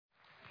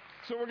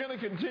So we're going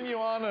to continue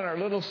on in our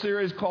little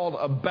series called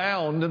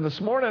Abound. And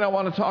this morning I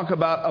want to talk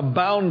about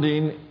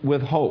abounding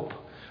with hope.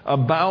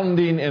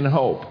 Abounding in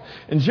hope.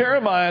 In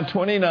Jeremiah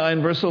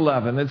 29 verse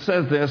 11 it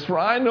says this, "For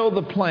I know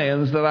the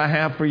plans that I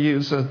have for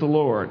you, says the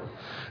Lord.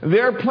 They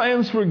are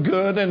plans for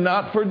good and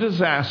not for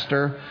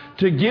disaster,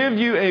 to give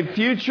you a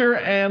future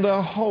and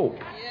a hope."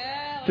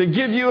 To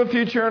give you a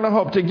future and a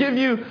hope. To give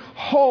you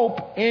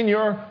hope in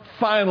your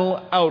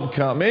final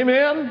outcome.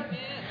 Amen?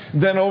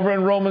 Then over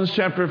in Romans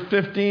chapter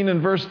 15 and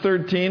verse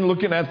 13,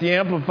 looking at the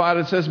Amplified,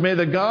 it says, "May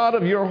the God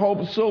of your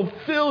hope so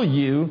fill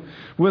you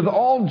with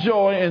all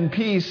joy and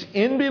peace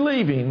in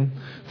believing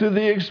through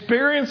the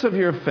experience of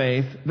your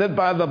faith, that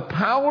by the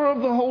power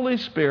of the Holy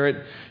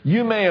Spirit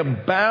you may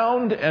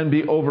abound and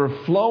be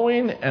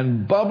overflowing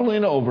and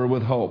bubbling over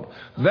with hope."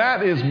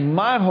 That is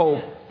my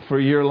hope for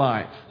your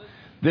life.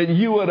 That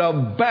you would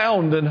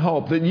abound in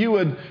hope. That you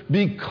would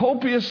be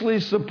copiously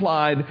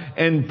supplied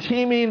and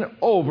teeming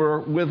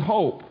over with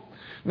hope.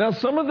 Now,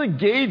 some of the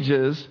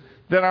gauges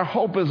that our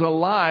hope is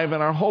alive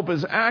and our hope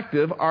is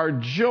active are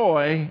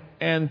joy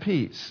and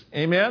peace.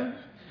 Amen?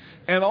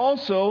 And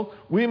also,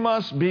 we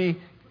must be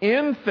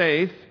in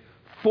faith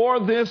for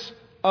this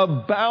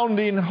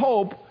abounding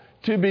hope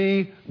to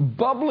be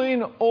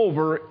bubbling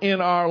over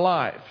in our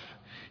life.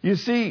 You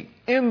see,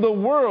 in the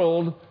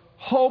world,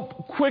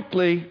 hope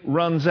quickly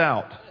runs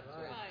out.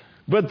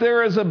 But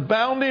there is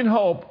abounding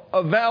hope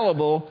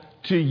available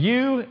to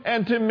you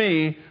and to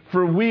me,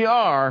 for we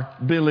are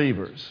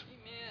believers.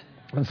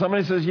 Amen. And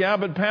somebody says, "Yeah,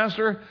 but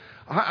Pastor,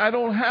 I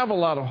don't have a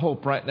lot of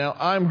hope right now.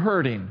 I'm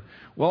hurting."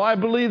 Well, I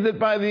believe that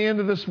by the end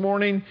of this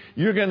morning,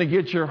 you're going to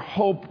get your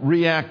hope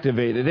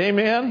reactivated.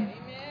 Amen?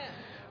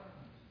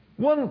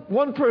 Amen.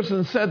 One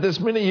person said this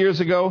many years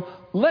ago,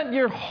 "Let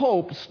your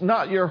hopes,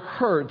 not your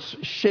hurts,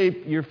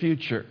 shape your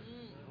future."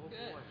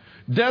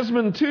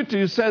 Desmond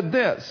Tutu said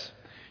this.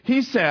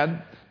 He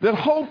said that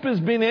hope is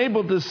being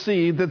able to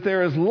see that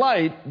there is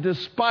light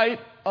despite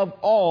of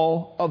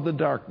all of the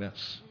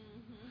darkness.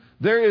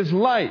 There is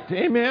light.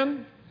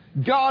 Amen?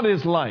 God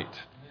is light.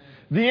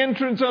 The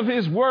entrance of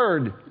His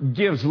Word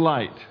gives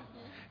light.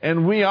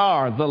 And we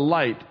are the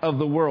light of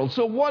the world.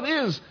 So what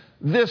is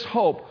this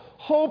hope?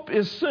 Hope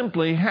is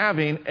simply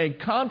having a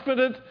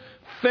confident,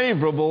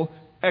 favorable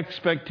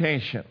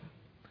expectation.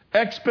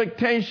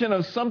 Expectation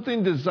of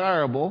something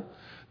desirable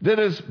that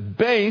is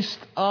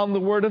based on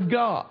the Word of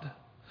God.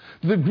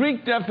 The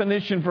Greek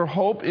definition for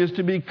hope is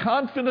to be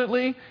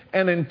confidently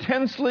and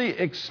intensely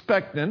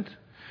expectant,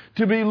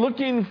 to be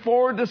looking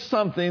forward to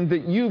something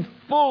that you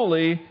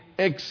fully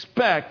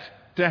expect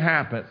to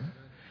happen.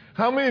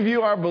 How many of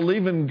you are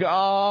believing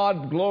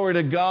God, glory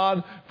to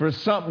God, for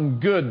something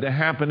good to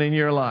happen in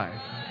your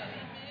life?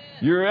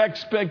 Your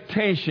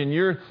expectation,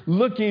 you're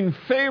looking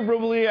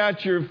favorably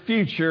at your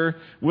future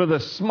with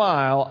a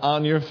smile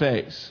on your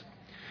face.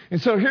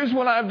 And so here's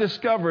what I've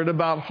discovered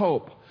about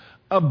hope.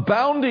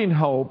 Abounding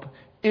hope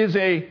is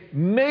a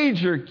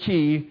major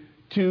key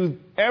to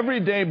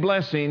everyday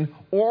blessing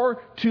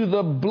or to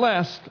the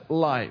blessed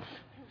life.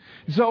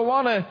 So I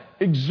want to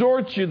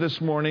exhort you this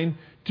morning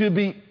to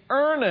be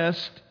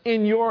earnest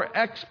in your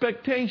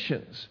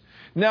expectations.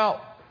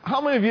 Now,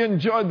 how many of you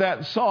enjoyed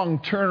that song,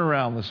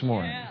 Turnaround, this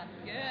morning? Yeah,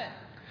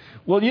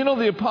 good. Well, you know,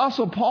 the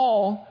Apostle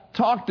Paul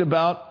talked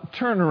about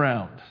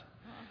turnaround.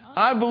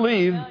 I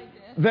believe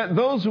that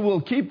those who will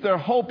keep their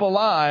hope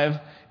alive,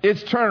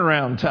 it's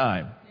turnaround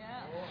time.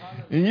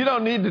 And you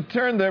don't need to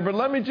turn there, but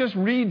let me just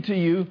read to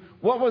you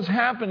what was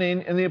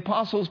happening in the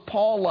Apostle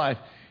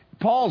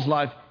Paul's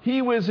life.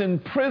 He was in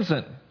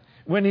prison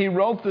when he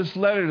wrote this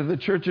letter to the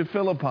church of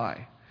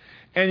Philippi.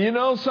 And you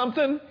know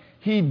something?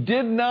 He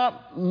did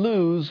not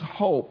lose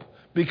hope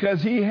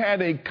because he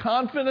had a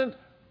confident,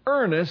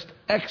 earnest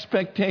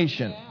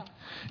expectation.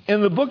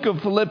 In the book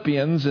of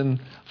Philippians, and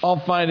I'll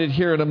find it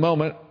here in a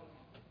moment,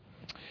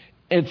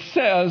 it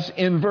says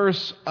in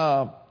verse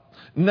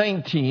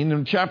 19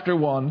 in chapter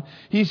 1,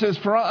 he says,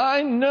 "For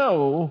I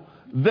know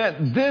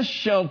that this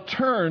shall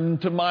turn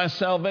to my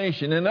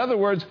salvation." In other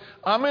words,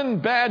 I'm in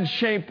bad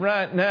shape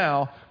right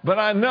now, but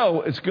I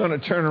know it's going to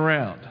turn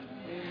around.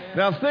 Amen.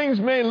 Now, things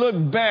may look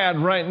bad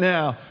right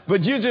now,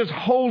 but you just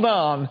hold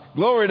on.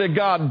 Glory to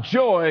God.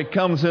 Joy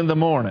comes in the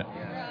morning.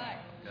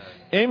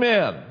 Right.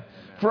 Amen.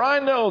 "For I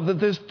know that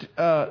this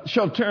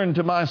shall turn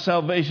to my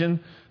salvation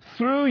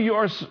through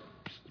your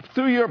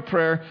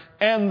prayer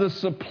and the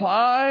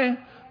supply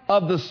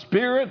of the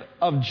Spirit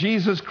of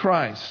Jesus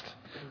Christ."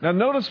 Now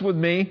notice with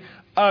me,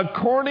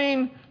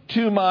 "according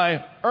to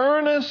my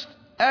earnest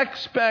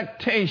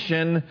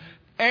expectation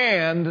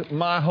and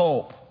my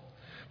hope."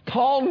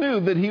 Paul knew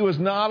that he was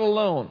not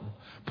alone.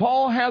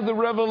 Paul had the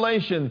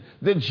revelation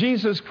that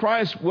Jesus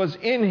Christ was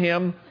in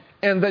him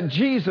and that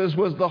Jesus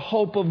was the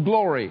hope of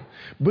glory.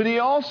 But he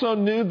also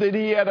knew that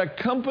he had a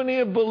company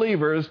of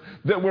believers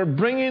that were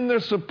bringing their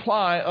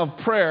supply of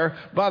prayer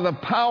by the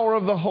power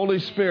of the Holy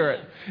Spirit.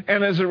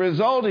 And as a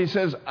result, he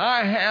says,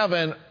 I have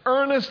an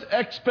earnest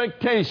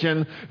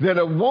expectation that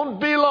it won't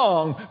be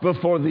long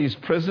before these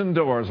prison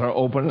doors are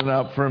opening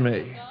up for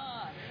me.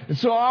 And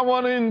so I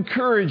want to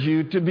encourage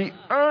you to be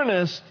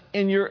earnest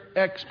in your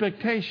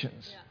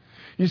expectations.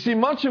 You see,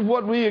 much of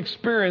what we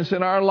experience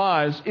in our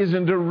lives is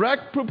in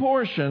direct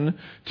proportion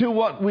to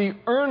what we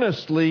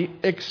earnestly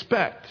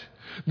expect.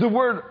 The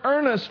word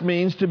earnest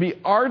means to be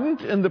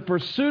ardent in the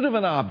pursuit of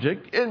an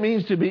object. It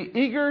means to be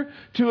eager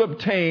to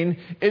obtain.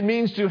 It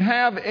means to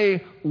have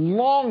a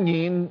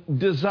longing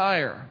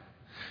desire.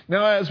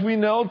 Now, as we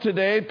know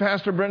today,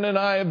 Pastor Brenda and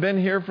I have been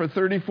here for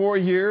 34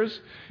 years.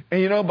 And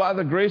you know, by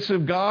the grace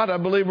of God, I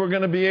believe we're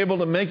going to be able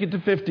to make it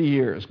to 50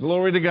 years.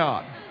 Glory to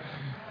God.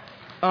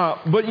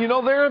 But you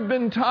know, there have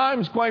been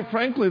times, quite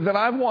frankly, that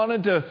I've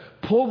wanted to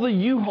pull the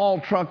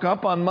U-Haul truck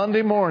up on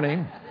Monday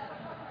morning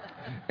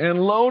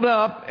and load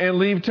up and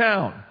leave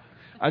town.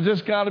 I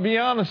just got to be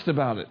honest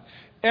about it.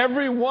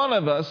 Every one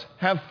of us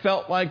have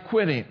felt like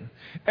quitting.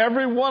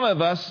 Every one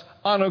of us,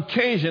 on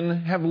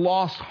occasion, have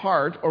lost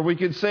heart, or we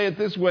could say it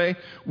this way,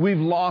 we've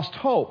lost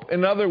hope.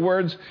 In other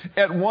words,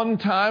 at one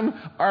time,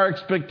 our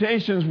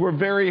expectations were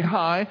very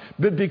high,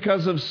 but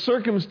because of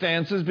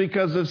circumstances,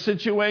 because of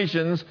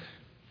situations,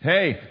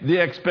 hey,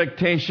 the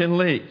expectation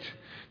leaked.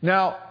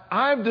 Now,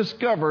 I've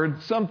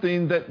discovered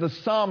something that the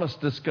psalmist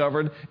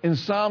discovered in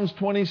Psalms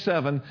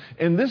 27,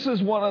 and this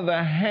is one of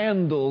the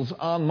handles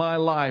on my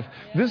life.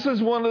 This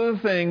is one of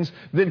the things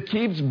that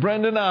keeps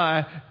Brenda and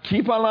I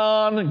keep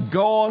on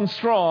going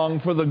strong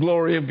for the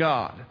glory of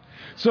God.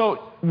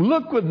 So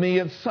look with me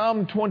at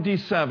Psalm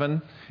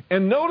 27,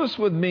 and notice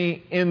with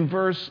me in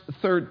verse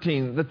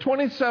 13, the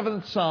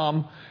 27th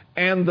Psalm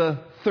and the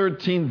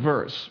 13th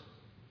verse.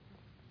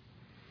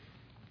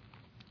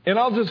 And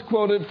I'll just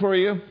quote it for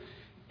you.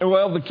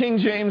 Well, the King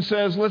James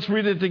says, let's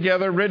read it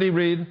together. Ready,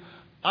 read.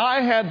 I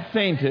had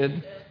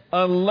fainted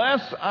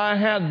unless I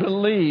had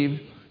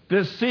believed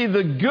to see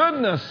the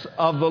goodness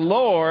of the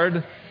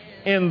Lord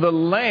in the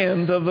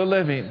land of the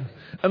living.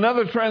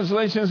 Another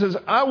translation says,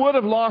 I would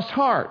have lost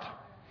heart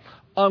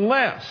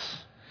unless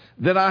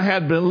that I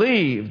had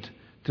believed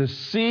to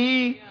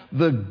see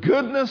the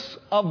goodness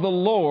of the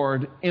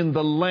Lord in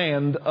the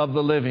land of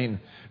the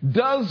living.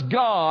 Does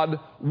God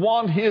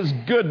want His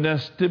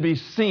goodness to be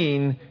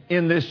seen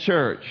in this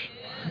church?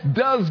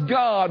 Does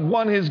God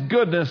want His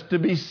goodness to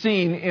be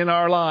seen in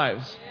our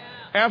lives?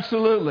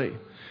 Absolutely.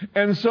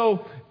 And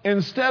so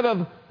instead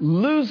of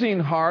losing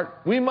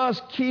heart, we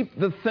must keep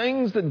the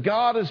things that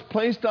God has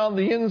placed on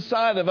the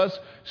inside of us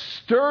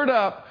stirred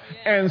up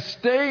and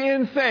stay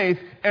in faith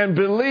and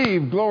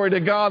believe, glory to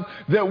God,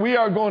 that we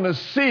are going to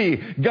see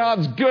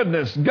God's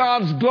goodness,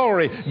 God's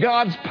glory,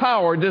 God's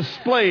power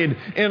displayed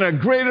in a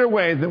greater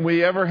way than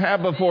we ever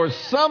have before.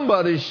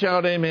 Somebody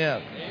shout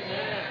amen.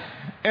 Amen.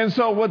 And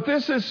so what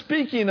this is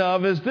speaking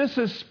of is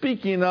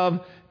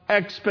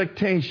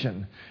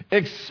expectation.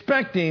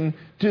 Expecting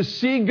to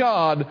see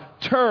God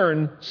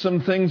turn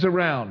some things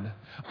around.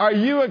 Are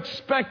you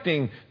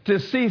expecting to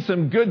see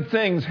some good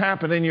things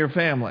happen in your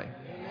family?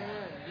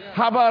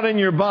 How about in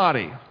your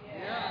body?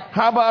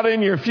 How about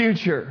in your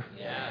future?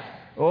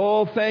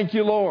 Oh, thank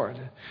you, Lord.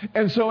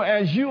 And so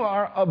as you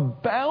are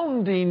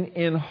abounding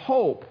in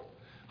hope,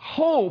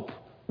 hope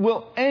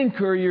will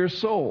anchor your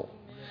soul.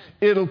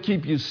 It'll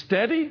keep you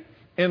steady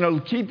and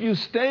it'll keep you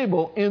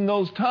stable in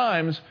those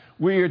times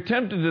where you're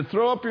tempted to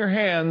throw up your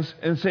hands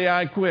and say,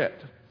 I quit.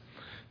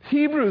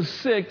 Hebrews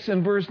 6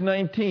 and verse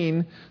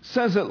 19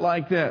 says it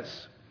like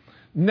this.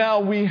 Now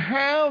we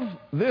have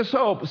this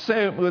hope.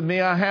 Say it with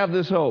me, I have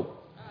this hope.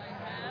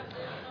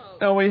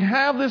 Now we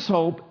have this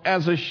hope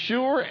as a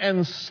sure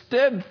and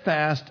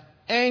steadfast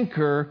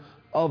anchor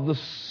of the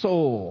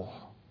soul.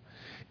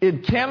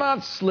 It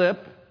cannot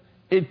slip.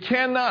 It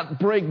cannot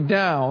break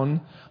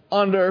down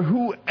under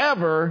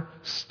whoever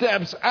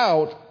steps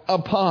out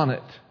upon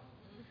it.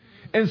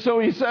 And so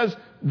he says,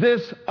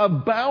 this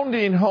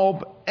abounding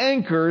hope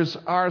anchors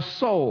our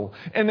soul.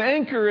 An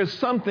anchor is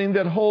something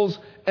that holds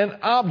an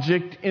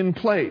object in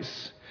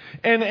place.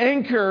 An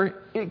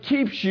anchor, it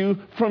keeps you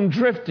from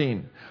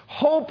drifting.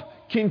 Hope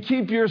can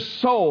keep your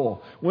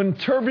soul when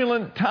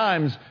turbulent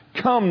times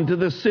come to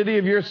the city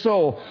of your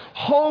soul.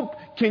 Hope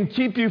can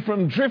keep you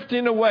from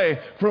drifting away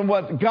from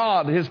what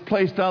God has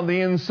placed on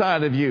the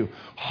inside of you.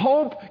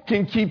 Hope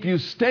can keep you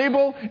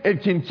stable.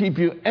 It can keep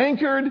you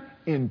anchored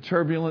in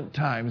turbulent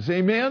times.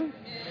 Amen?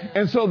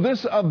 And so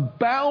this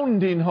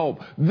abounding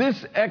hope,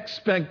 this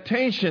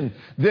expectation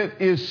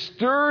that is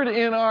stirred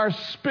in our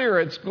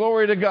spirits,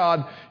 glory to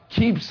God,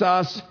 keeps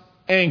us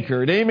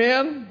anchored.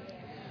 Amen?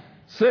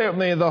 Say it with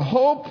me. The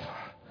hope,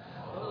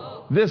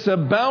 this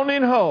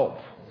abounding hope,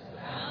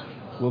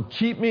 will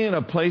keep me in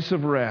a place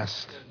of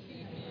rest.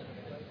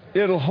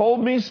 It'll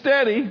hold me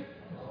steady,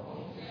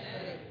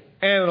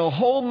 and it'll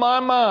hold my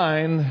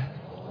mind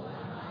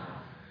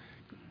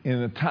in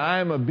a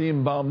time of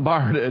being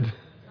bombarded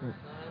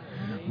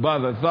by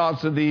the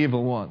thoughts of the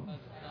evil one.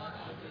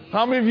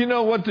 How many of you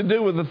know what to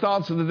do with the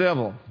thoughts of the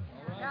devil?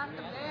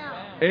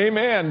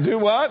 Amen. Do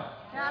what?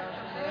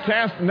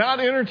 Not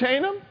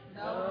entertain them?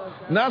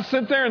 Not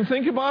sit there and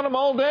think about them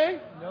all day?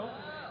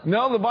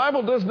 No, the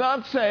Bible does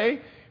not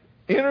say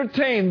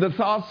entertain the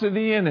thoughts of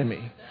the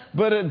enemy.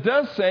 But it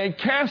does say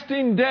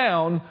casting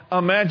down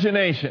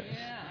imaginations.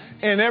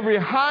 and every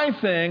high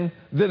thing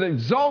that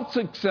exalts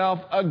itself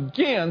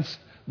against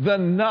the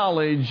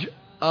knowledge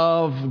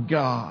of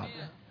God.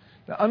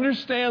 Now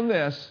understand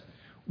this.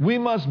 We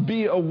must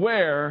be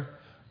aware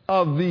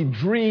of the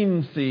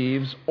dream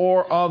thieves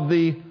or of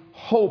the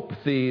hope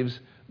thieves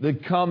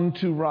that come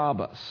to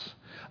rob us.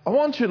 I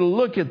want you to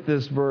look at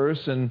this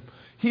verse in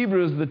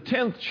Hebrews, the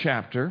 10th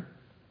chapter,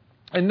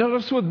 and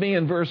notice with me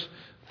in verse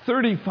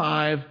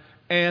 35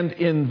 and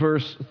in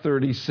verse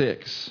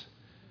 36.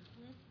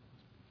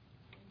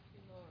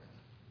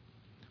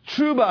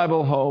 True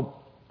Bible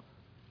hope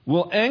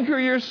will anchor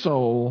your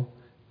soul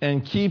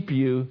and keep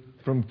you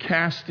from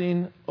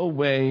casting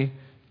away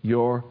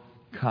your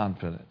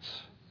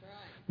confidence.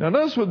 Now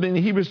notice with me in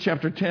Hebrews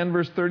chapter 10,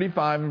 verse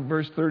 35 and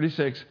verse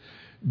 36.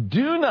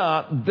 Do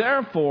not,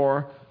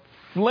 therefore,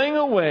 fling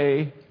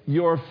away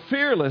your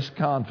fearless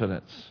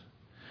confidence.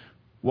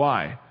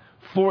 Why?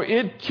 For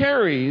it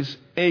carries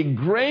a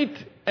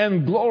great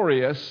and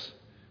glorious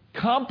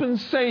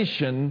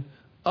compensation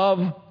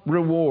of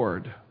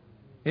reward.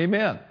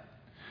 Amen.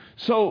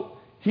 So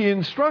he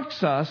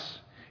instructs us,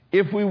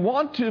 if we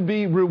want to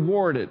be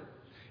rewarded,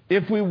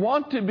 if we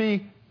want to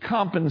be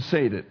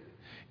compensated,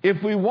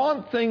 if we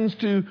want things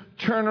to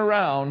turn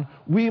around,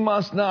 we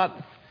must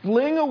not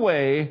fling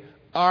away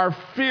our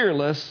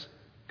fearless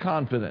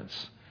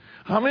confidence.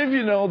 How many of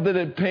you know that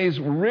it pays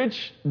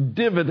rich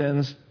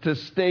dividends to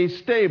stay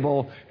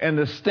stable and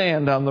to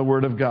stand on the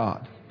Word of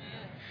God?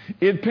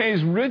 It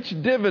pays rich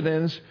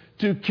dividends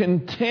to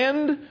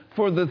contend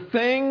for the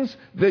things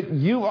that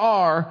you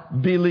are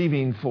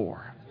believing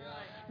for.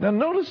 Now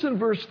notice in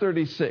verse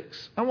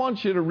 36. I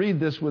want you to read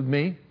this with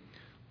me.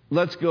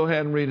 Let's go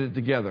ahead and read it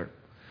together.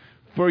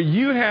 For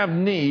you have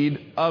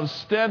need of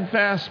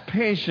steadfast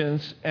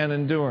patience and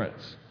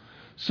endurance,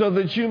 so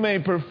that you may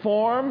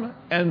perform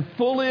and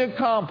fully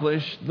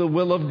accomplish the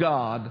will of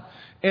God,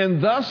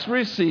 and thus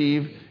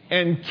receive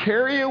and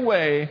carry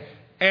away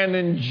and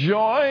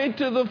enjoy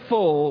to the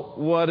full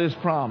what is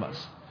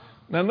promised.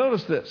 Now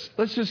notice this.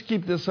 Let's just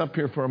keep this up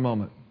here for a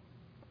moment.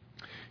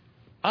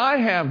 I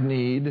have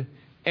need,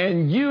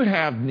 and you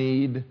have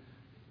need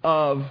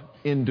of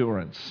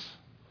endurance,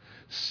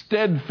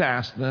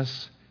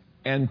 steadfastness,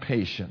 and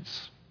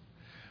patience.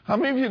 How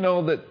many of you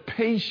know that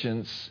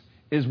patience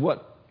is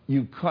what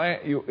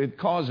it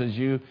causes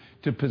you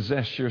to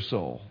possess your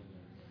soul?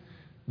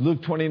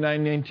 Luke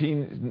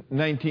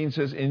 29:19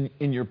 says, in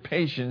your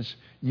patience,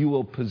 you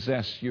will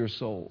possess your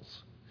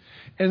souls.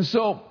 And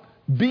so,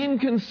 being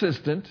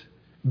consistent,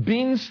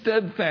 being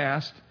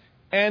steadfast,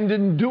 and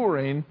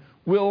enduring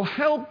will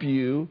help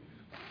you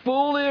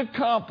fully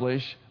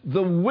accomplish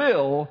the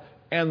will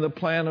and the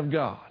plan of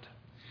God.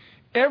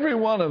 Every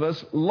one of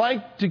us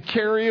like to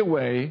carry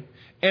away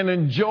and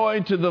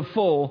enjoy to the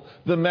full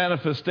the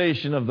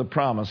manifestation of the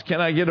promise. Can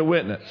I get a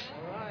witness?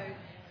 All right.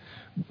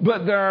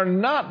 But there are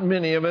not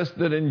many of us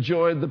that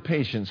enjoy the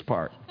patience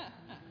part.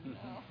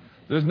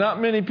 There's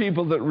not many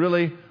people that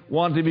really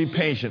want to be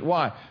patient.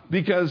 Why?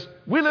 Because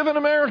we live in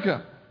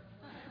America.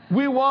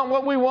 We want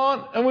what we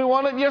want, and we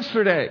want it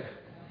yesterday.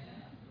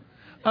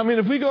 I mean,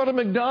 if we go to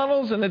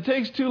McDonald's and it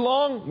takes too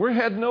long, we're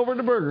heading over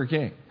to Burger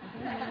King.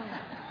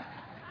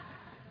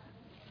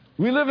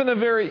 We live in a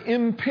very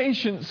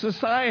impatient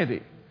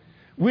society.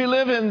 We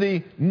live in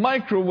the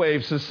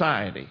microwave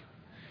society.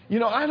 You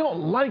know, I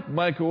don't like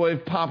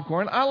microwave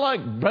popcorn. I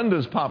like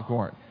Brenda's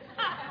popcorn.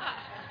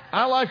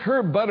 I like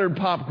her buttered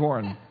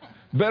popcorn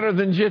better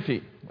than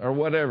Jiffy or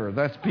whatever.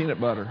 That's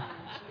peanut butter.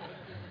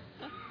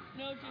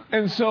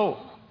 And so,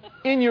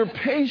 in your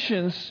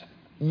patience,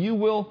 you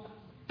will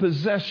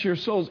possess your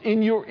souls.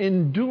 In your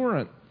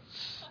endurance.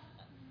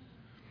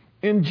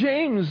 In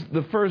James,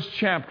 the first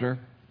chapter,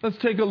 let's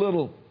take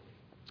a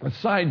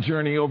side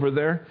journey over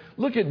there.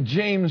 Look at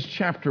James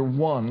chapter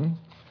 1.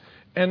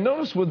 And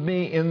notice with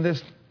me in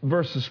this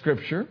verse of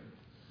Scripture,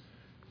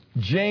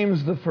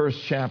 James, the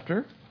first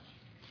chapter.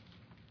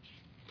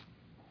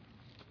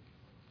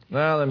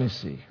 Now, let me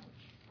see.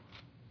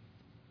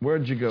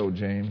 Where'd you go,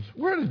 James?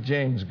 Where did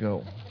James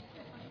go?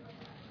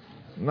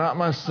 Not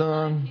my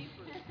son.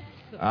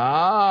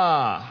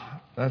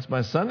 Ah, that's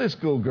my Sunday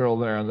school girl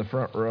there in the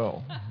front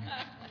row.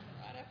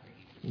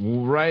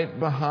 Right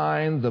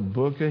behind the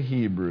book of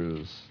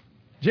Hebrews.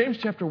 James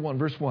chapter 1,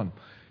 verse 1.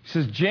 He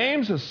says,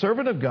 James, a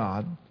servant of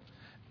God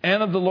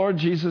and of the Lord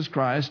Jesus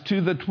Christ, to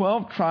the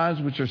 12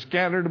 tribes which are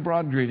scattered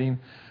abroad greeting.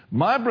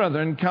 My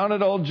brethren, count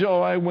it all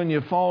joy when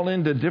you fall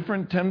into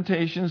different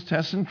temptations,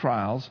 tests, and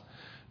trials,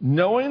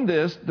 knowing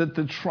this, that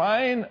the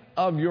trying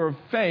of your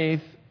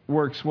faith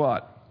works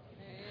what?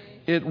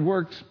 It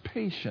works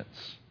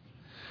patience.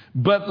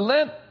 But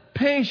let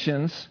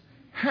patience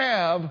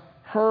have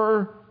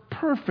her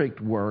perfect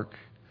work,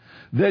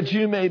 that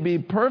you may be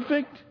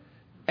perfect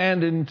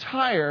and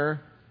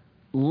entire,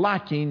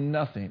 lacking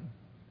nothing.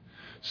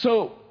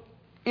 So,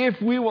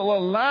 if we will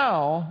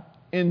allow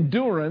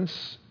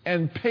endurance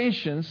and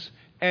patience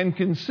and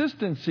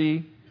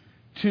consistency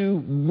to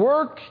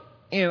work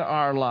in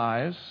our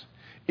lives,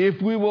 if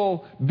we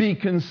will be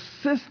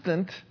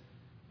consistent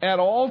at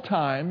all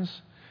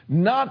times,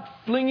 not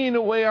flinging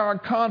away our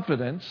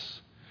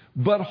confidence,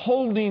 but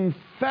holding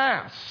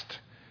fast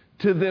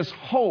to this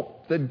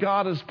hope that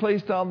God has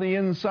placed on the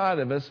inside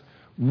of us,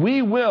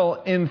 we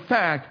will, in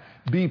fact,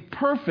 be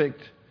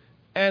perfect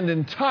and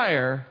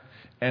entire,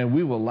 and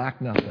we will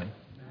lack nothing.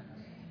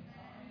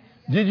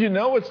 Did you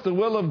know it's the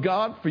will of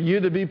God for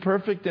you to be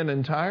perfect and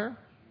entire?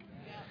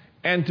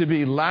 And to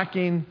be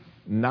lacking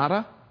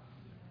nada?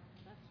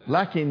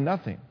 Lacking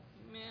nothing.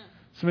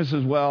 Somebody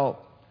says,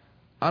 well,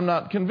 I'm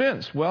not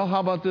convinced. Well, how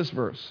about this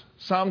verse?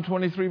 Psalm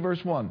 23,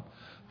 verse 1.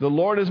 The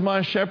Lord is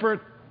my shepherd,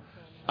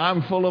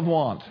 I'm full of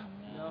want.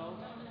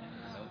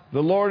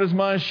 The Lord is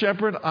my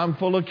shepherd, I'm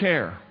full of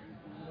care.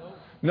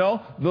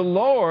 No, the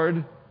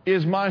Lord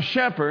is my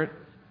shepherd,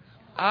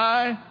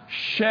 I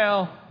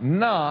shall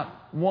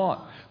not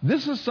want.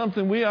 This is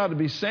something we ought to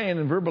be saying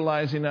and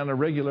verbalizing on a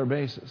regular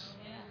basis.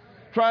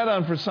 Try it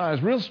on for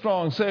size. Real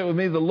strong. Say it with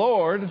me. The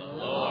Lord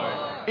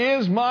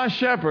is my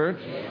shepherd,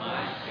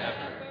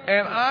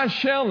 and I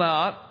shall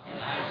not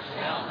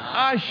want,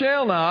 I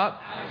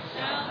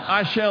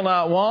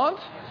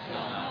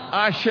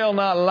shall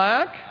not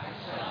lack,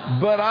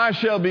 but I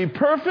shall be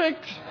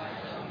perfect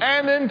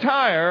and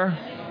entire,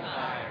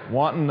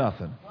 wanting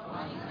nothing.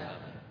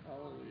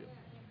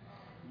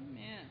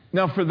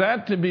 Now, for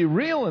that to be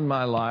real in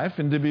my life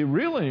and to be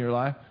real in your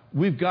life,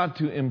 we've got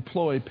to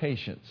employ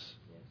patience.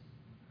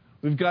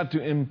 We've got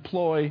to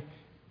employ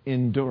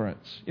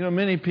endurance. You know,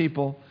 many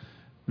people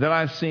that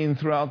I've seen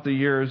throughout the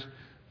years,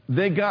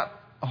 they got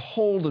a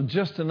hold of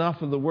just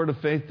enough of the word of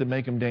faith to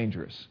make them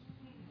dangerous.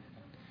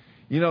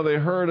 You know, they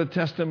heard a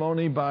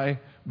testimony by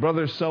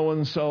brother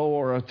so-and-so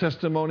or a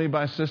testimony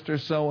by sister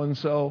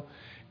so-and-so,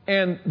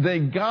 and they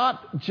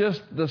got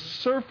just the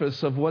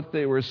surface of what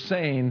they were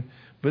saying,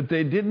 but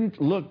they didn't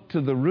look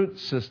to the root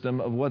system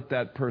of what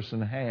that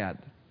person had.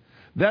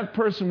 That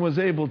person was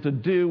able to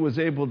do, was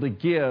able to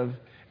give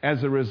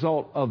as a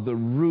result of the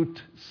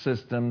root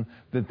system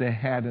that they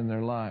had in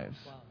their lives.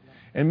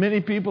 And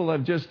many people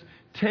have just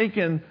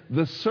taken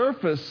the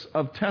surface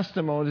of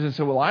testimonies and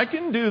said, well, I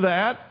can do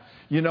that.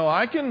 You know,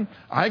 I can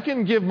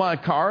give my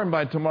car, and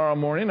by tomorrow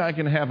morning I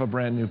can have a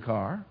brand new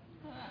car.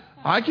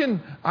 I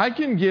can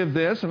give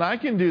this and I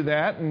can do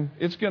that, and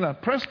it's going to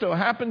presto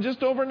happen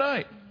just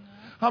overnight.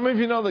 How many of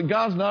you know that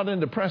God's not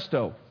into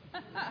presto?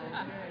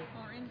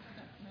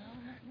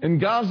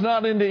 And God's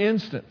not into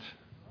instant.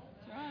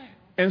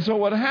 And so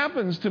what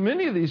happens to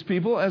many of these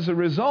people as a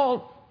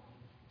result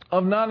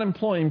of not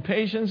employing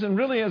patience, and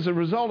really as a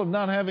result of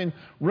not having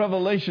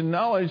revelation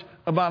knowledge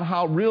about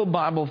how real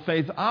Bible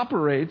faith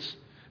operates,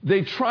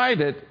 they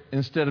tried it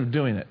instead of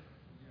doing it.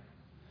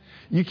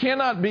 You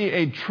cannot be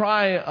a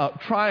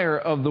trier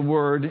of the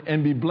word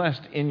and be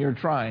blessed in your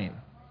trying.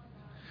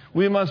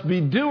 We must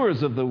be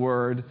doers of the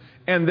word,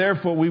 and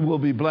therefore we will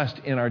be blessed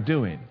in our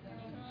doing.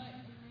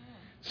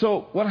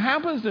 So what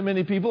happens to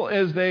many people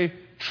is they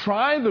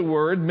try the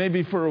word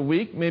maybe for a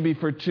week, maybe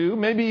for two,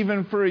 maybe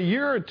even for a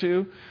year or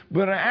two,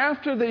 but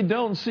after they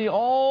don't see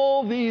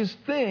all these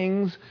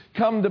things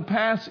come to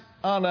pass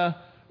on a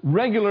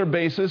regular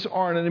basis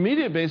or on an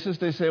immediate basis,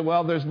 they say,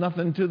 well, there's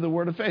nothing to the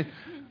word of faith.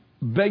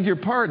 Beg your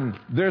pardon.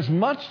 There's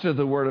much to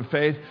the word of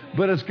faith,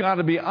 but it's got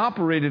to be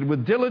operated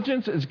with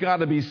diligence. It's got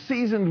to be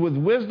seasoned with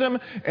wisdom,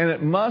 and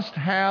it must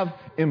have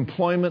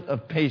employment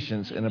of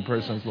patience in a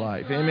person's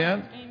life.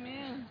 Amen?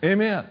 Amen.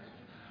 Amen.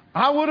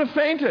 I would have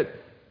fainted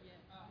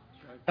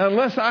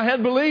unless I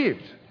had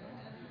believed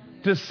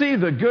to see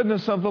the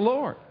goodness of the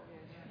Lord.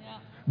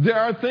 There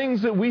are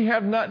things that we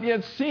have not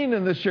yet seen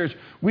in this church.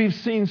 We've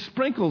seen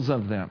sprinkles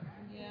of them.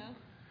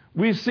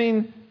 We've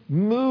seen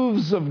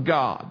moves of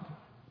God.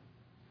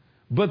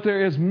 But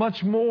there is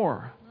much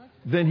more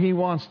than He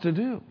wants to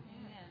do.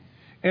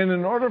 And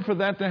in order for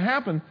that to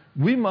happen,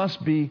 we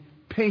must be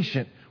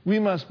patient. We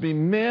must be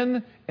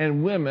men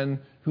and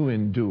women who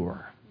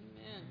endure.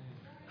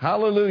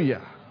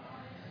 Hallelujah.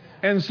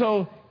 And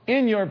so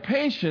in your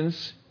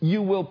patience,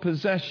 you will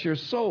possess your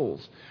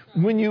souls.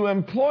 When you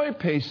employ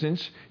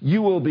patience,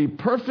 you will be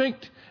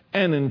perfect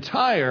and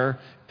entire,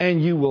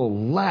 and you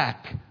will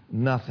lack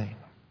nothing.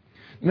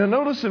 Now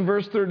notice in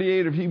verse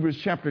 38 of Hebrews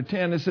chapter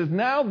 10, it says,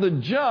 now the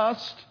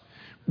just,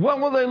 what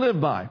will they live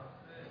by?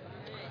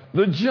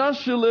 The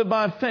just shall live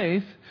by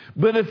faith,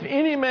 but if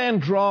any man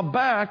draw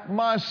back,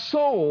 my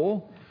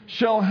soul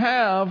shall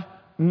have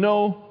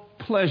no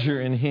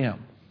pleasure in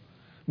him.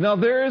 Now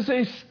there is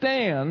a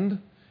stand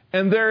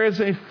and there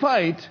is a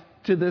fight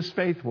to this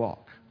faith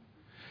walk.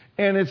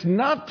 And it's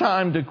not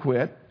time to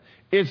quit.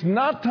 It's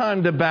not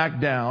time to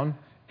back down.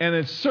 And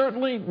it's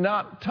certainly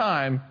not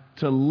time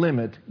to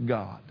limit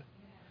God.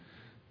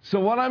 So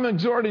what I'm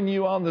exhorting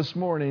you on this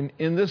morning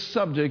in this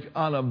subject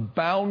on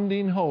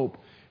abounding hope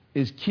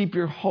is keep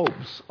your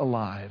hopes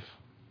alive.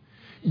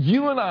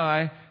 You and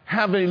I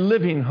have a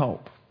living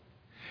hope.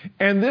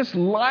 And this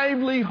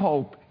lively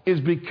hope is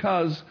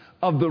because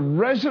of the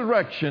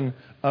resurrection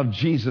of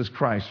Jesus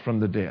Christ from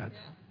the dead.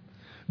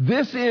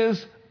 This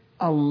is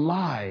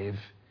alive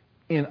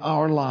in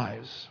our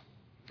lives.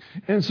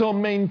 And so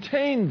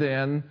maintain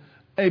then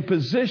a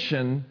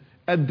position,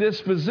 a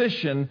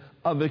disposition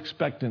of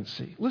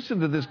expectancy.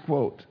 Listen to this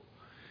quote.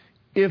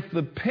 If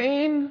the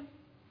pain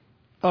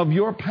of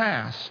your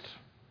past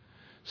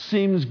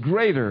seems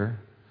greater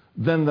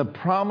than the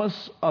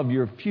promise of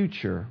your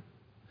future,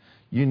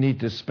 you need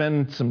to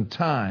spend some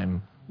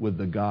time with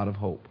the God of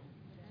hope.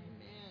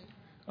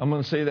 I'm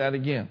going to say that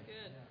again.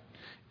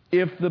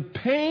 If the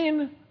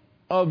pain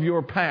of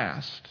your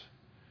past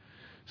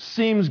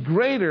seems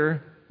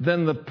greater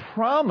than the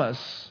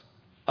promise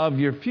of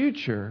your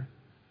future,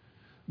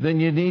 then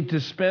you need to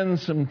spend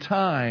some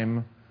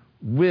time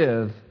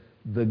with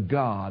the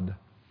God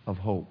of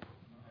hope.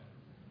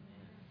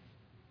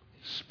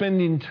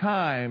 Spending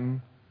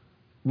time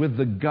with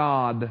the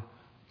God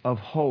of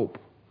hope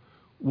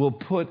will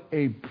put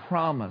a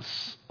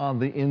promise on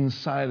the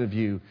inside of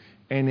you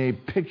and a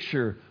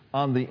picture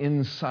on the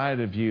inside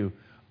of you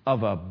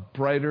of a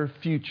brighter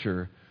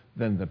future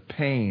than the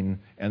pain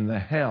and the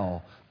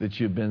hell that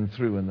you've been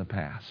through in the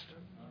past.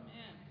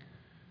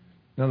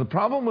 Now, the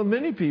problem with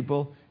many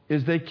people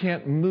is they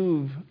can't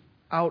move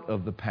out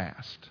of the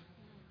past.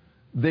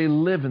 They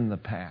live in the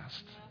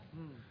past.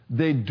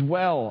 They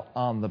dwell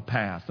on the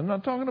past. I'm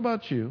not talking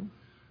about you.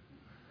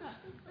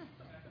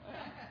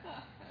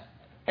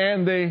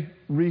 And they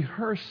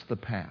rehearse the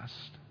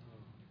past.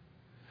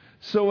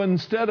 So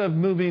instead of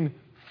moving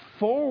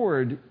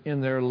forward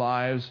in their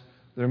lives,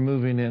 they're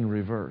moving in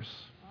reverse.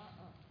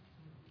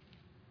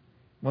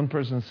 One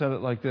person said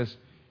it like this: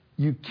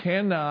 you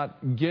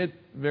cannot get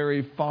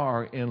very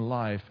far in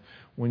life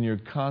when you're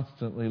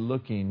constantly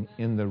looking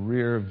in the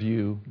rear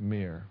view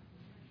mirror.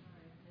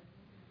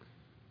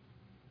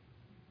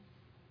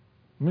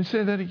 Let me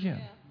say that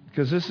again,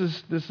 because this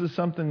is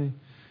something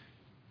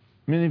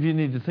many of you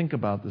need to think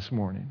about this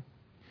morning.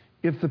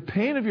 If the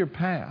pain of your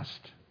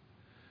past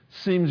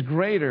seems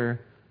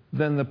greater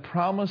than the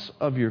promise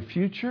of your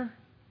future,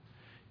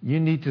 you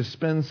need to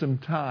spend some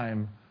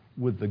time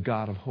with the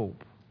God of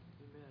hope.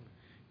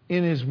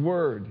 In His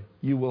Word,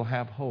 you will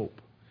have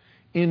hope.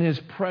 In His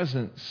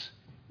presence,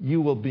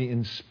 you will be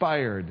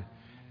inspired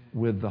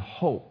with the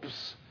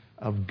hopes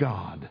of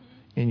God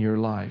in your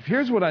life.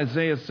 Here's what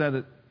Isaiah said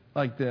it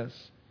like this.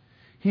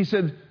 He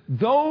said,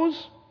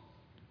 those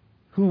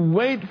who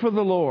wait for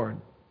the Lord,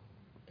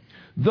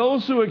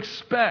 those who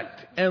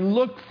expect and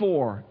look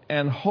for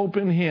and hope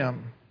in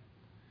Him,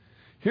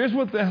 here's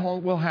what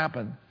will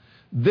happen.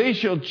 They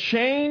shall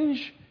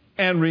change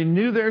and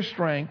renew their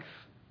strength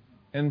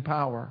and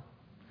power.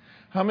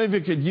 How many of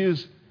you could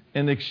use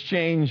an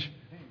exchange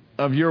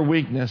of your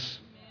weakness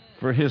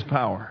for His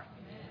power?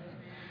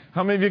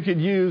 How many of you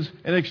could use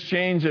an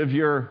exchange of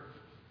your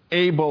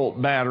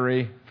A-bolt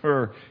battery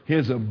for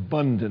His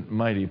abundant,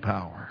 mighty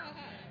power?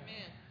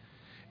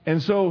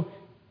 And so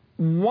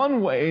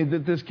one way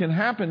that this can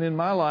happen in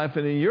my life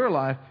and in your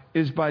life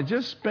is by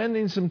just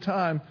spending some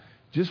time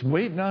just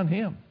waiting on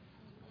Him.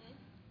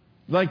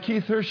 Like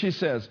Keith Hershey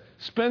says,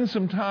 spend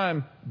some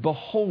time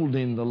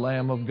beholding the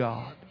Lamb of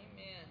God.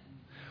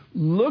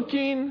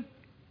 Looking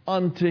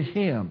unto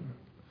Him,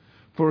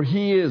 for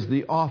He is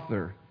the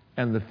author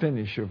and the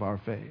finisher of our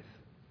faith.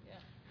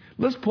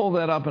 Let's pull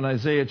that up in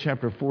Isaiah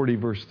chapter 40,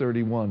 verse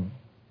 31.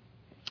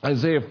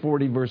 Isaiah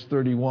 40, verse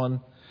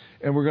 31.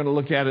 And we're going to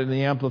look at it in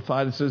the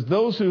Amplified. It says,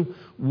 those who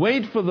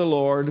wait for the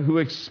Lord, who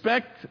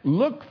expect,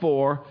 look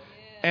for,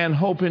 and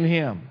hope in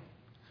Him.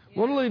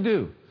 What will they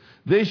do?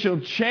 They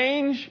shall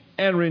change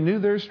and renew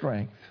their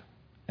strength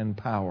and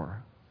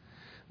power.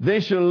 They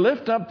shall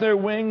lift up their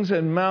wings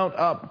and mount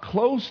up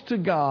close to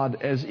God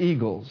as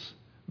eagles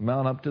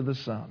mount up to the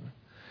sun.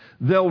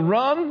 They'll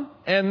run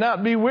and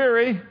not be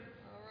weary,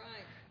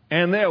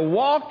 and they'll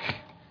walk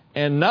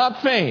and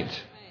not faint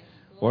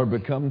or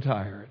become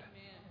tired.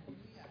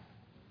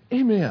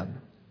 Amen.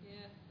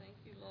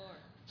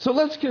 So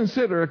let's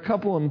consider a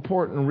couple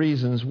important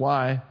reasons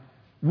why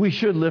we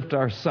should lift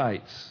our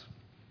sights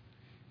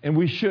and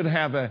we should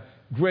have a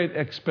great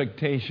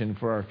expectation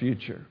for our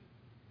future.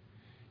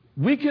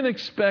 We can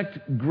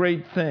expect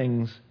great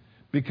things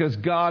because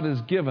God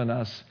has given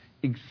us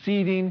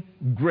exceeding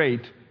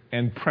great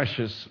and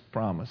precious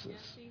promises.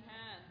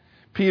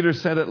 Peter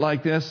said it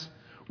like this: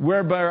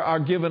 whereby are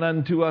given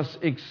unto us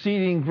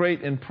exceeding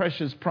great and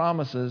precious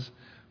promises,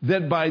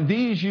 that by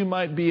these you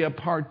might be a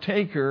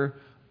partaker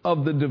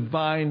of the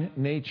divine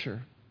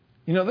nature.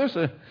 You know,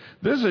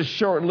 there's a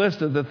short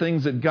list of the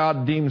things that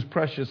God deems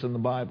precious in the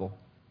Bible.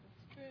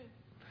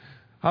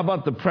 How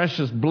about the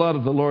precious blood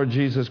of the Lord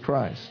Jesus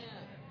Christ?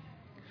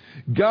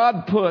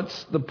 God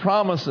puts the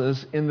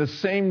promises in the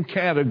same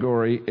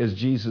category as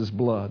Jesus'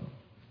 blood.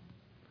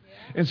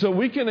 And so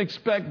we can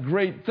expect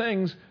great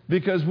things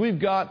because we've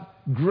got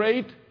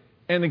great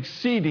and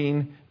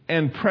exceeding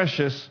and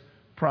precious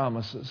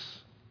promises.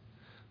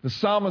 The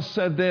psalmist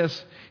said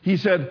this. He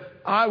said,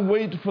 I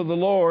wait for the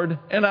Lord,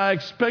 and I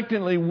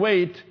expectantly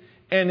wait,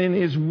 and in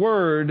His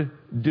word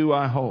do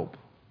I hope.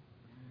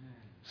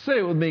 Say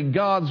it with me.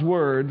 God's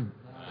word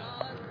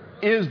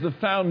is the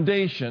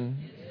foundation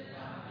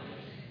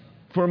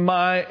for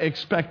my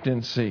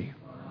expectancy.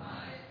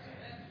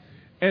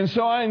 And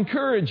so I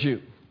encourage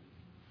you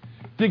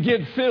to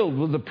get filled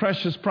with the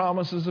precious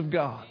promises of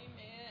God.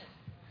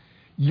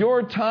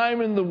 Your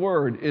time in the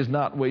Word is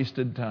not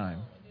wasted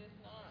time.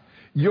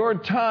 Your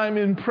time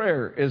in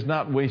prayer is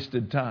not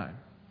wasted time.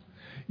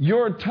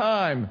 Your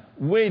time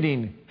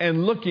waiting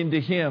and looking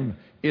to Him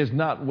is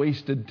not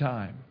wasted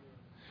time.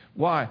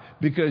 Why?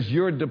 Because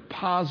you're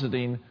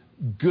depositing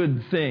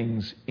good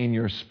things in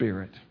your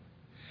spirit.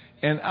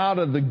 And out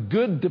of the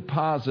good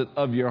deposit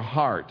of your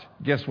heart,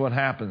 guess what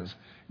happens?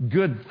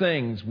 Good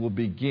things will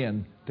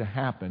begin to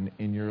happen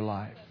in your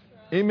life.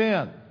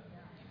 Amen.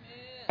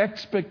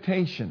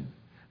 Expectation,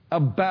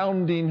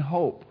 abounding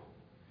hope.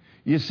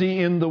 You see,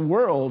 in the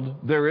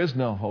world, there is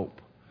no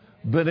hope.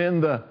 But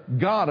in the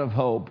God of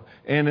hope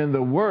and in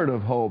the Word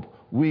of hope,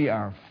 we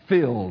are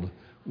filled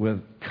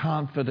with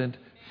confident,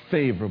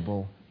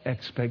 favorable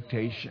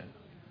expectation.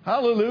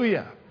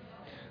 Hallelujah.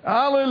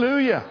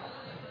 Hallelujah.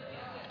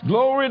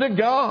 Glory to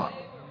God.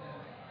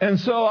 And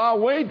so I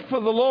wait for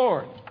the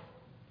Lord.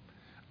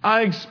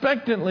 I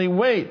expectantly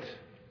wait.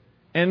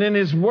 And in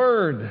His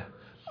Word,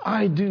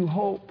 I do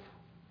hope.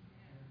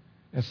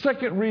 A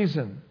second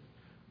reason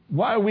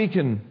why we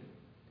can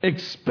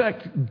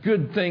expect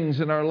good things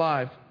in our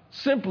life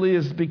simply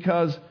is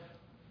because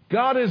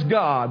God is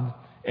God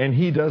and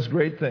He does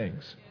great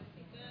things.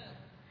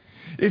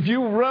 If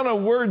you run a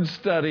word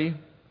study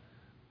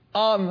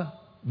on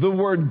the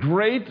word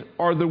great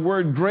or the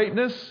word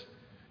greatness,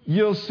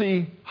 you'll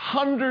see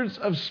hundreds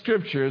of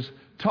scriptures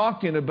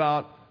talking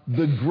about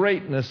the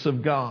greatness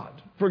of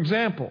God. For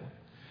example,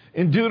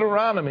 in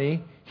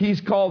Deuteronomy, He's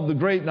called the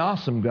great and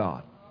awesome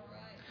God.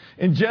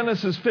 In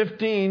Genesis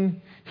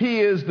 15,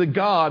 He is the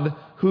God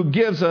who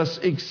gives us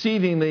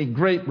exceedingly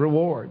great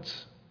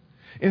rewards.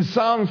 In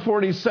Psalm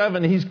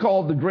 47, He's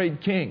called the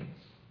great King.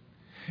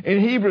 In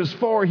Hebrews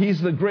 4,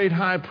 He's the great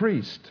high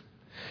priest.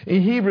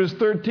 In Hebrews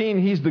 13,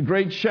 He's the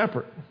great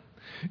shepherd.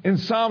 In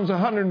Psalms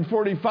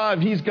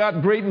 145, He's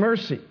got great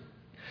mercy.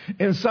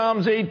 In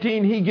Psalms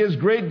 18, He gives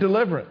great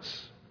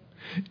deliverance.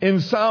 In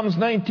Psalms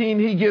 19,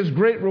 He gives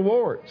great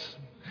rewards.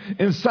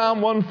 In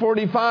Psalm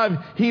 145,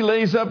 He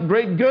lays up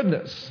great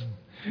goodness.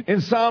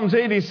 In Psalms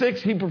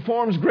 86, He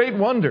performs great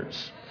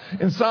wonders.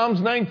 In Psalms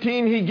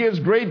 19, He gives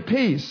great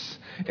peace.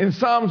 In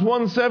Psalms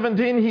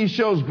 117, He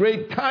shows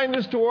great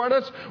kindness toward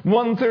us.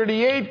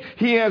 138,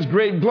 He has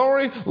great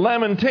glory.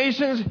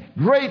 Lamentations,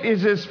 great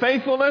is His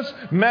faithfulness.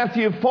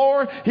 Matthew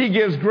 4, He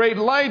gives great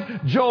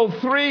light. Joel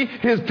 3,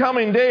 His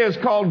coming day is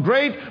called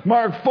great.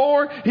 Mark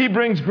 4, He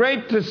brings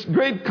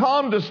great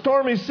calm to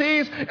stormy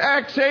seas.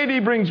 Acts 8, He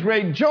brings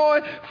great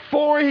joy.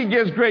 4, He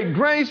gives great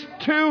grace.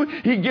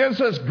 2, He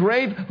gives us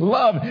great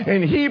love.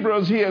 In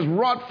Hebrews, He has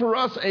wrought for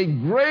us a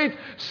great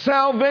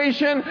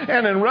salvation.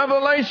 And in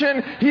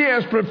Revelation, He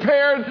has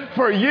prepared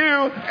for you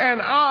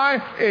and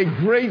I a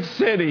great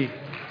city.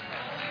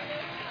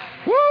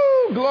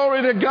 Woo!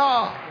 Glory to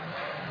God.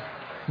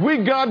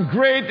 We got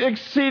great,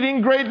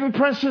 exceeding great and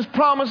precious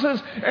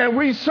promises, and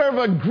we serve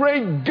a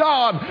great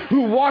God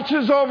who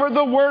watches over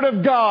the Word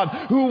of God,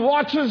 who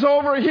watches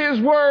over His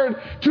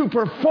Word to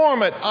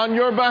perform it on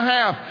your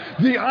behalf.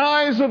 The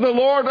eyes of the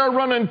Lord are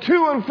running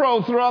to and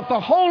fro throughout the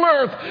whole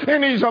earth,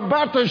 and He's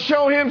about to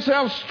show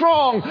Himself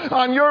strong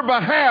on your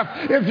behalf.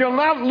 If you'll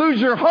not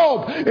lose your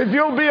hope, if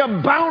you'll be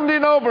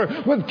abounding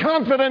over with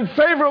confident,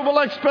 favorable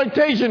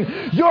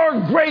expectation,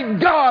 your great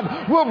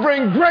God will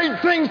bring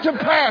great things to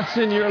pass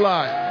in your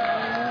life.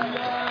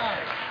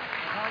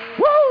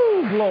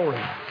 Woo!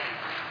 Glory.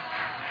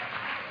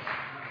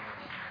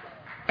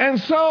 And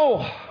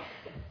so,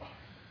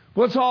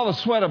 what's all the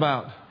sweat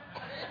about?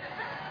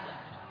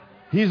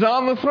 He's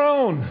on the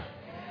throne.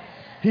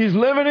 He's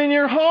living in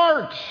your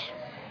heart.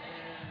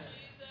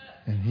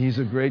 And He's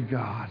a great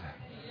God.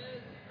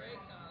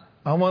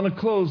 I want to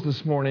close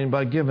this morning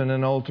by giving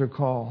an altar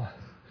call.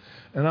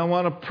 And I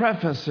want to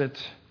preface it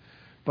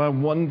by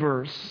one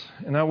verse.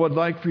 And I would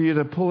like for you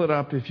to pull it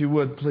up if you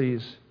would,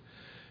 please.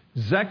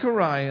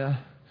 Zechariah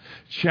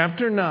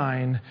chapter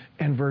 9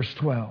 and verse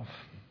 12.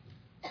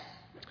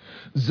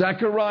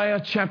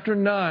 Zechariah chapter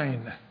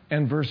 9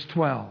 and verse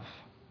 12.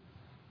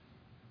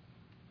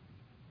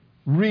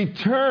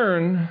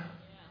 Return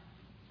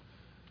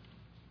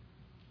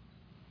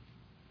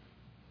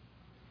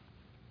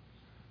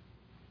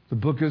the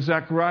book of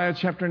Zechariah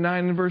chapter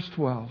 9 and verse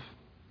 12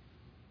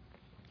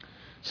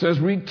 says,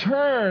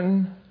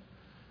 return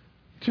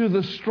to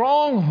the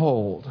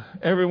stronghold.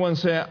 Everyone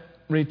say,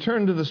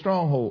 return to the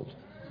stronghold.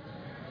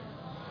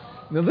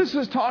 Now this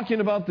is talking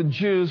about the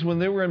Jews when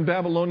they were in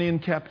Babylonian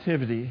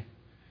captivity.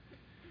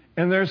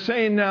 And they're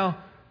saying now,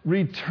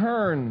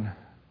 return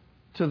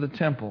to the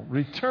temple.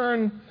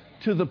 Return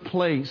to the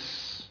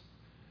place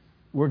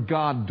where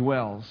God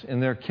dwells. In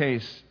their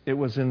case, it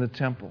was in the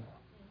temple.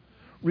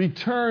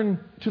 Return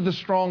to the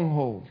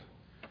stronghold.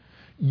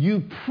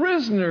 You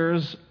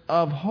prisoners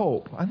of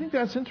hope. I think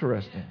that's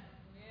interesting.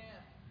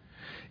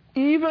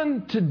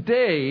 Even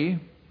today,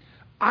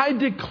 I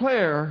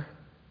declare,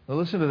 now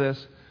listen to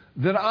this,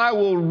 that I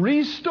will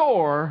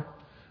restore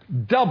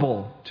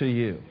double to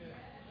you.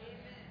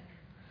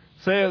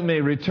 Say with me,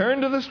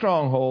 return to the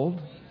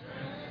stronghold,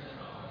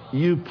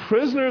 you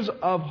prisoners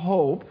of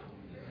hope.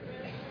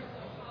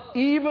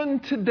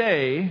 Even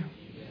today,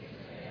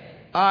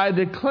 I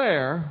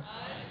declare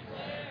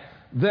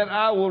that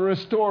I will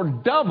restore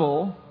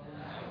double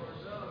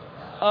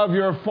of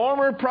your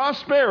former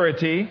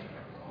prosperity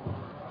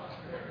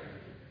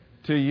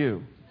to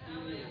you.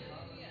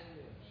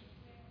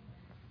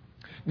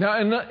 Now,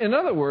 in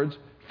other words,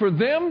 for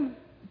them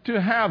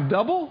to have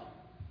double,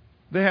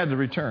 they had to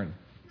return.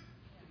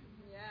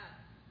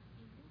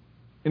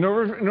 In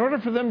order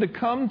for them to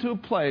come to a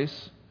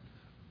place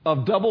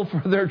of double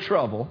for their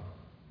trouble,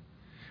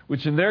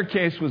 which in their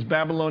case was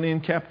Babylonian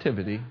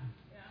captivity,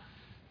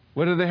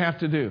 what did they have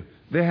to do?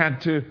 They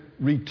had to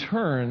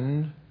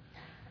return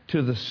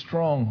to the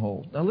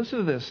stronghold. Now listen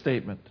to this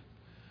statement.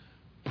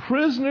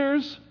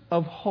 Prisoners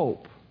of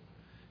hope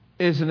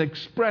is an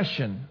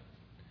expression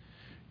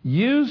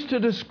used to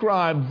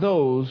describe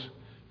those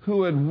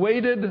who had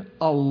waited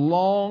a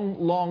long,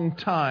 long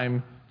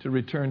time to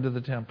return to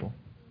the temple.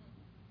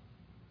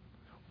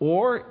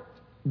 Or,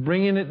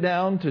 bringing it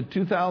down to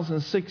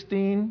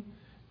 2016,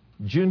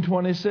 June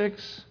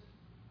 26,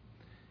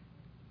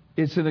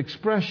 it's an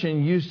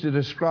expression used to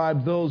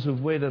describe those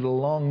who've waited a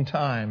long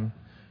time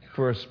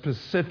for a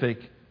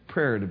specific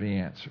prayer to be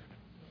answered.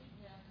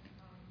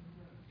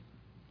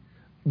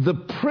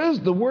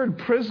 The word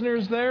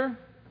prisoners there,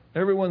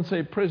 everyone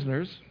say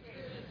prisoners.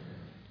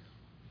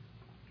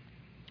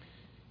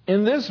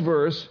 In this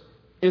verse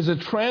is a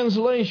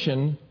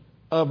translation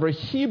of a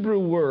Hebrew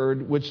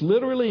word which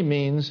literally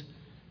means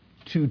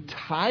to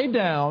tie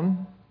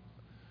down,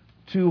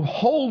 to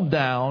hold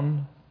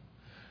down,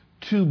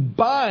 to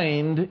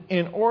bind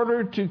in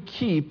order to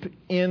keep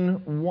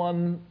in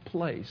one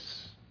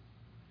place.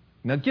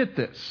 Now get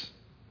this.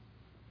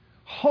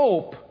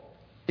 Hope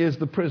is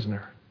the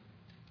prisoner.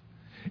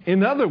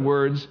 In other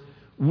words,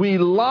 we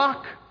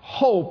lock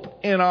hope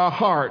in our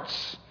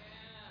hearts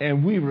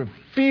and we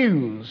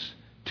refuse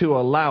to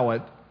allow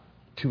it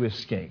to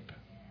escape.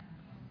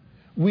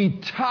 We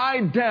tie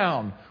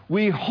down,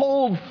 we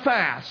hold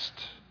fast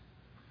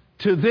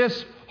to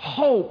this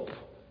hope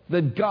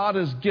that God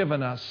has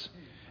given us,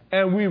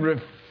 and we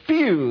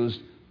refuse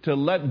to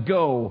let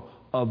go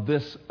of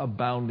this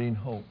abounding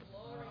hope.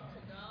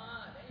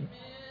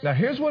 Now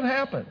here's what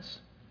happens.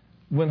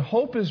 When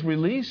hope is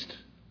released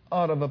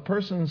out of a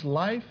person's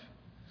life,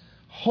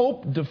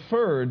 hope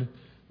deferred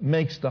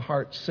makes the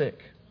heart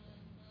sick.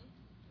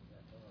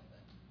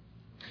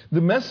 The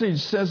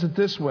Message says it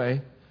this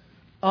way: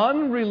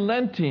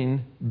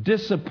 unrelenting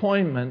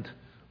disappointment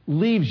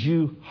leaves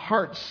you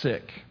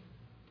heartsick.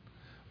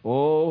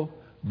 Oh,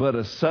 but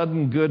a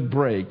sudden good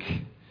break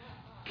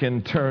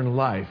can turn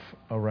life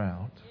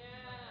around.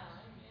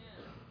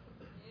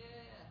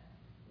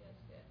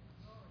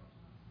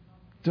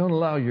 Don't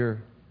allow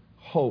your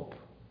hope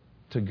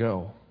to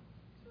go.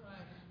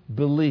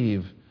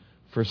 Believe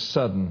for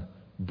sudden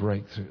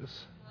breakthroughs.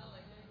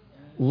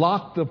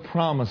 Lock the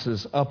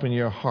promises up in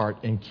your heart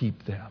and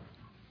keep them.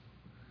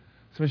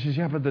 Somebody says,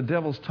 yeah, but the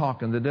devil's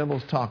talking. The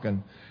devil's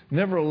talking.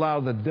 Never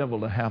allow the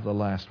devil to have the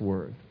last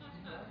word.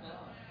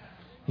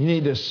 You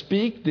need to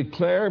speak,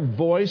 declare,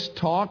 voice,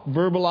 talk,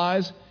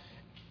 verbalize.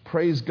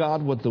 Praise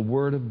God what the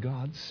Word of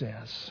God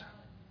says.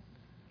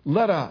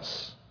 Let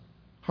us,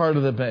 Heart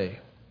of the Bay,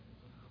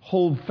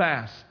 hold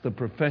fast the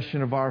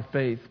profession of our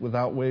faith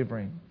without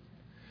wavering.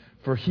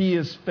 For He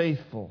is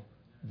faithful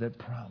that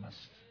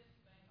promised.